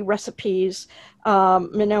pottery recipes,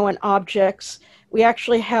 Minoan objects. We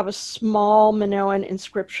actually have a small Minoan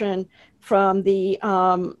inscription from the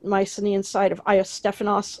Mycenaean site of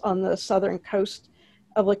Iostephanos on the southern coast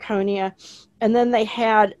of Laconia. And then they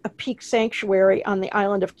had a peak sanctuary on the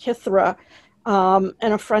island of Kythera, and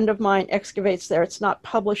a friend of mine excavates there. It's not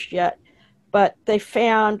published yet, but they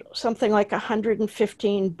found something like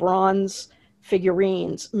 115 bronze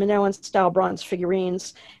figurines, Minoan style bronze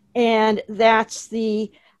figurines. And that's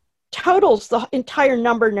the entire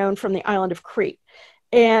number known from the island of Crete.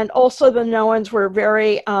 And also the Minoans were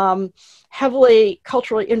very heavily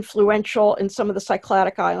culturally influential in some of the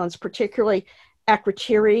Cycladic islands, particularly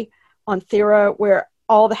Akrotiri on Thera, where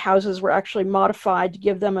all the houses were actually modified to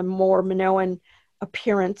give them a more Minoan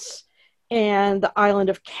appearance, and the island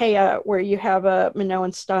of Kea, where you have a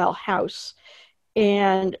Minoan style house.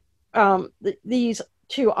 And these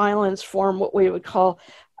two islands form what we would call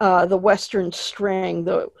the western string,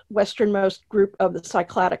 the westernmost group of the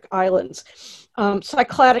Cycladic Islands.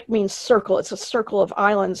 Cycladic means circle. It's a circle of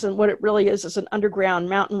islands, and what it really is an underground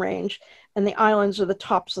mountain range, and the islands are the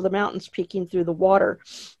tops of the mountains peeking through the water.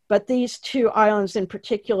 But these two islands in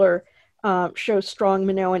particular show strong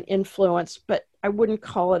Minoan influence, but I wouldn't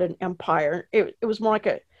call it an empire. It was more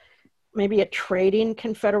like maybe a trading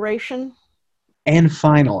confederation. And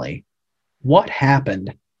finally, what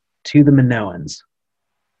happened to the Minoans?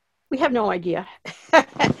 We have no idea,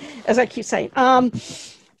 as I keep saying.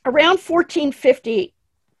 Around 1450,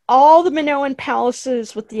 all the Minoan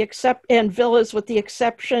palaces and villas, with the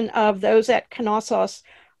exception of those at Knossos,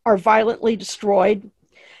 are violently destroyed.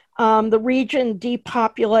 The region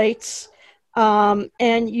depopulates,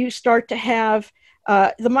 and you start to have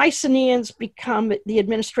the Mycenaeans become the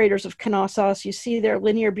administrators of Knossos. You see their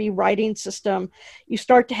linear B writing system. You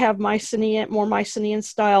start to have more Mycenaean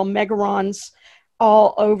style megarons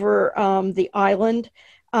all over the island.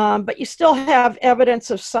 But you still have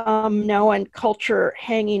evidence of some Minoan culture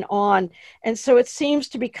hanging on. And so it seems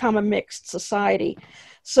to become a mixed society.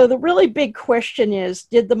 So the really big question is,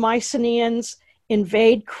 did the Mycenaeans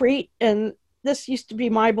invade Crete? And this used to be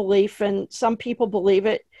my belief, and some people believe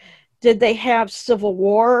it. Did they have civil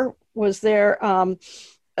war? Was there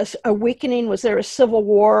a weakening? Was there a civil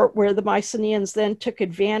war where the Mycenaeans then took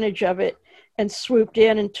advantage of it and swooped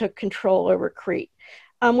in and took control over Crete?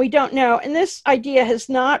 We don't know. And this idea has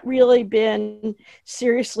not really been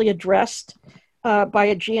seriously addressed by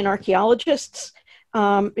Aegean archaeologists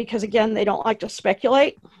because, again, they don't like to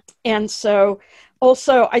speculate. And so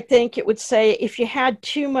also, I think it would say if you had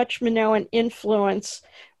too much Minoan influence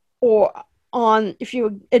if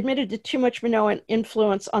you admitted to too much Minoan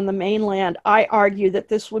influence on the mainland, I argue that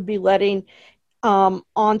this would be letting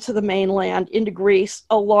onto the mainland into Greece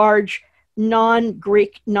a large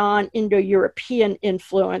non-Greek, non-Indo-European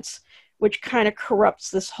influence, which kind of corrupts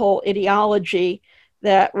this whole ideology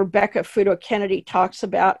that Rebecca Futo-Kennedy talks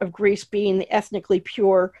about of Greece being the ethnically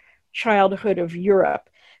pure childhood of Europe.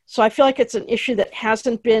 So I feel like it's an issue that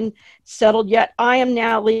hasn't been settled yet. I am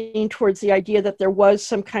now leaning towards the idea that there was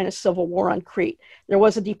some kind of civil war on Crete. There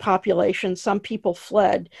was a depopulation. Some people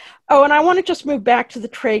fled. Oh, and I want to just move back to the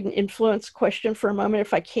trade and influence question for a moment,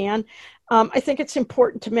 if I can. I think it's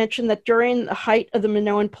important to mention that during the height of the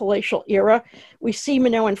Minoan palatial era, we see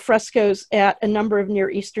Minoan frescoes at a number of Near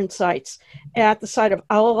Eastern sites. At the site of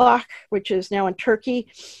Alalakh, which is now in Turkey,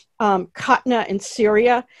 Katna in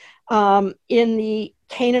Syria, in the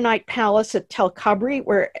Canaanite palace at Tel Kabri,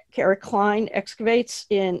 where Eric Klein excavates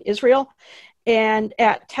in Israel, and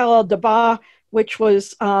at Tel El Dabah, which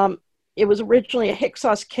was it was originally a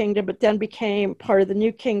Hyksos kingdom, but then became part of the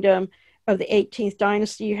new kingdom of the 18th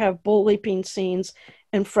dynasty. You have bull leaping scenes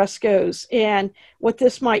and frescoes. And what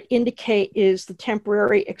this might indicate is the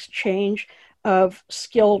temporary exchange of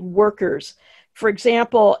skilled workers. For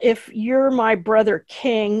example, if you're my brother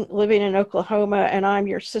King living in Oklahoma and I'm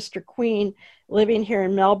your sister Queen living here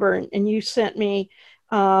in Melbourne, and you sent me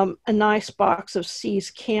a nice box of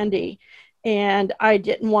See's candy, and I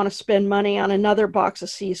didn't want to spend money on another box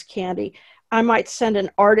of See's candy, I might send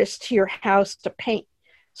an artist to your house to paint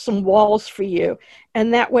some walls for you.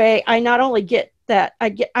 And that way I not only get that,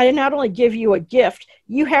 I not only give you a gift,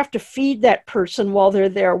 you have to feed that person while they're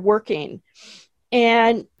there working.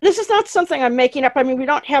 And this is not something I'm making up. I mean, we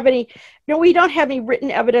don't have any written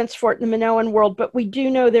evidence for it in the Minoan world, but we do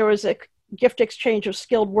know there was a gift exchange of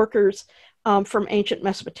skilled workers from ancient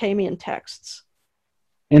Mesopotamian texts.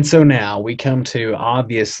 And so now we come to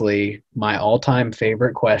obviously my all-time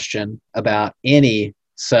favorite question about any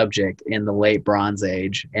subject in the late Bronze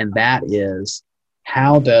Age, and that is,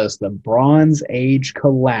 how does the Bronze Age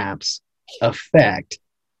collapse affect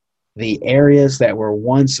the areas that were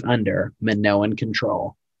once under Minoan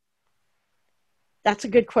control? That's a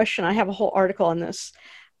good question. I have a whole article on this.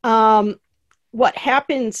 What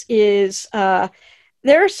happens is there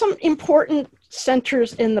are some important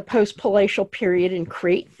centers in the post-palatial period in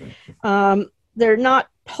Crete. They're not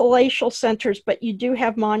palatial centers, but you do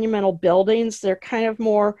have monumental buildings. They're kind of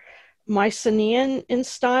more Mycenaean in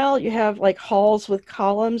style. You have like halls with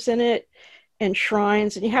columns in it and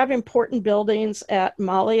shrines, and you have important buildings at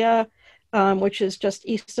Malia, which is just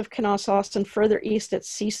east of Knossos, and further east at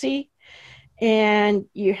Sisi. And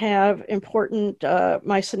you have important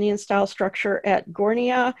Mycenaean style structure at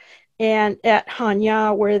Gornia and at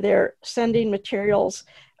Hanya, where they're sending materials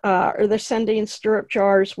or they're sending stirrup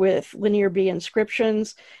jars with Linear B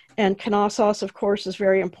inscriptions. And Knossos, of course, is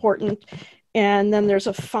very important. And then there's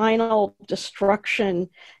a final destruction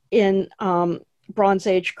in Bronze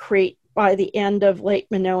Age Crete by the end of late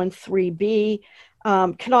Minoan 3B.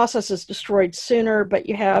 Knossos is destroyed sooner, but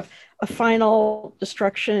you have a final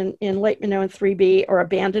destruction in late Minoan 3B, or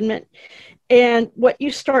abandonment. And what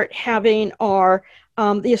you start having are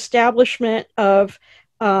the establishment of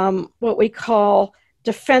what we call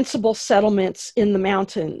defensible settlements in the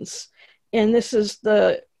mountains. And this is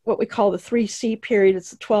what we call the 3C period. It's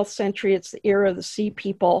the 12th century. It's the era of the Sea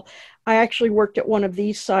People. I actually worked at one of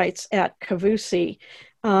these sites at Kavusi.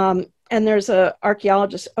 And there's an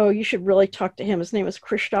archaeologist. Oh, you should really talk to him. His name is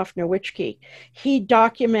Krzysztof Nowitzki. He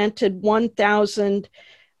documented 1,000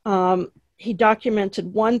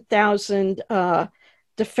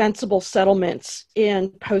 defensible settlements in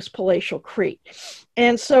post-palatial Crete.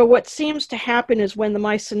 And so what seems to happen is when the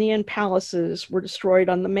Mycenaean palaces were destroyed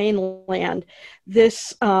on the mainland,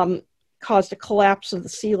 this caused a collapse of the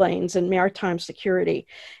sea lanes and maritime security.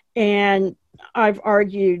 And I've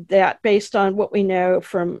argued that based on what we know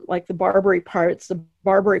from like the Barbary pirates,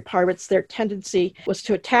 their tendency was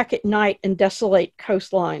to attack at night and desolate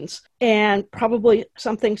coastlines. And probably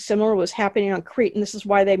something similar was happening on Crete, and this is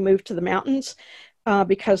why they moved to the mountains.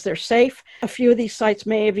 Because they're safe. A few of these sites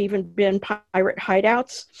may have even been pirate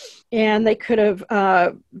hideouts, and they could have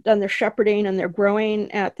done their shepherding and their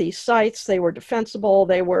growing at these sites. They were defensible.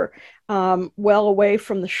 They were well away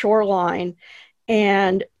from the shoreline.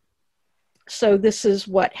 And so this is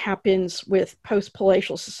what happens with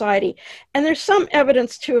post-palatial society. And there's some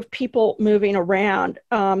evidence, too, of people moving around.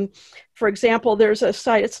 For example, there's a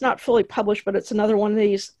site, it's not fully published, but it's another one of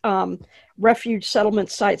these refuge settlement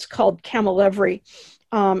sites called Camilevri,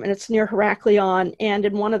 and it's near Heraklion. And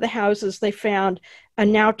in one of the houses, they found a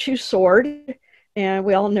now-two sword, and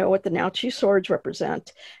we all know what the now-two swords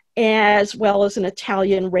represent, as well as an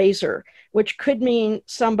Italian razor, which could mean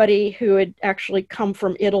somebody who had actually come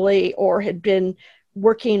from Italy or had been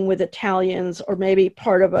working with Italians, or maybe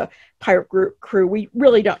part of a pirate group crew. We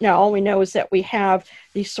really don't know. All we know is that we have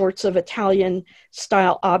these sorts of Italian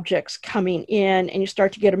style objects coming in, and you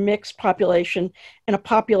start to get a mixed population, and a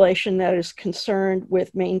population that is concerned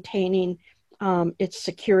with maintaining its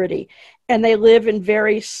security. And they live in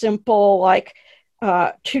very simple, like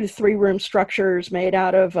 2 to 3 room structures made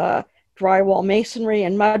out of drywall masonry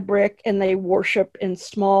and mud brick, and they worship in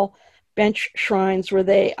small bench shrines where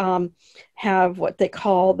they have what they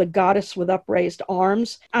call the goddess with upraised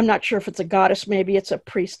arms. I'm not sure if it's a goddess, maybe it's a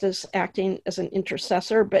priestess acting as an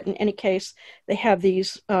intercessor, but in any case, they have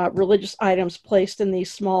these religious items placed in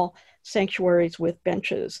these small sanctuaries with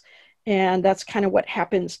benches. And that's kind of what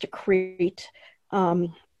happens to Crete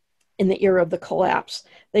in the era of the collapse.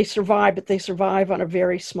 They survive, but they survive on a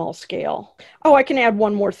very small scale. Oh, I can add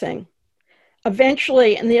one more thing.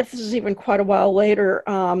 Eventually, and this is even quite a while later,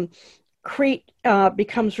 Crete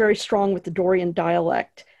becomes very strong with the Dorian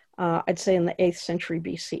dialect, I'd say in the 8th century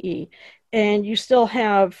BCE. And you still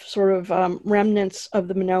have sort of remnants of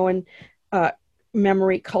the Minoan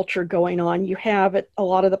memory culture going on. You have at a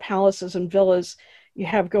lot of the palaces and villas, you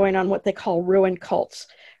have going on what they call ruin cults,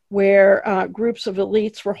 where groups of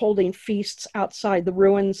elites were holding feasts outside the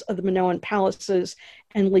ruins of the Minoan palaces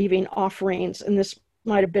and leaving offerings. And this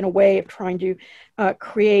might have been a way of trying to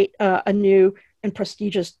create a new and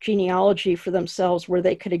prestigious genealogy for themselves where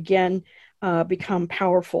they could again become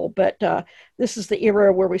powerful. But this is the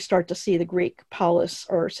era where we start to see the Greek polis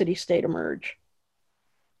or city-state emerge.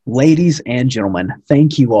 Ladies and gentlemen,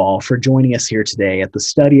 thank you all for joining us here today at the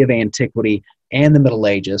study of antiquity and the Middle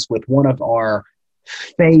Ages with one of our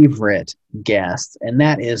favorite guests, and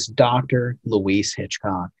that is Dr. Louise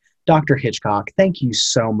Hitchcock. Dr. Hitchcock, thank you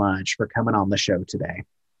so much for coming on the show today.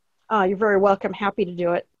 You're very welcome. Happy to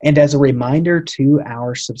do it. And as a reminder to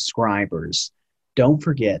our subscribers, don't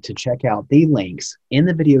forget to check out the links in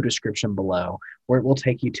the video description below, where it will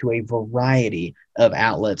take you to a variety of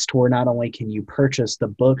outlets to where not only can you purchase the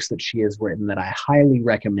books that she has written that I highly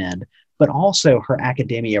recommend, but also her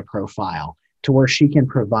academia profile, to where she can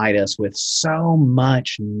provide us with so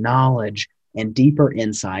much knowledge and deeper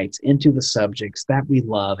insights into the subjects that we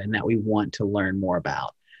love and that we want to learn more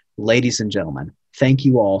about. Ladies and gentlemen, thank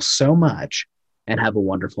you all so much and have a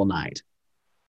wonderful night.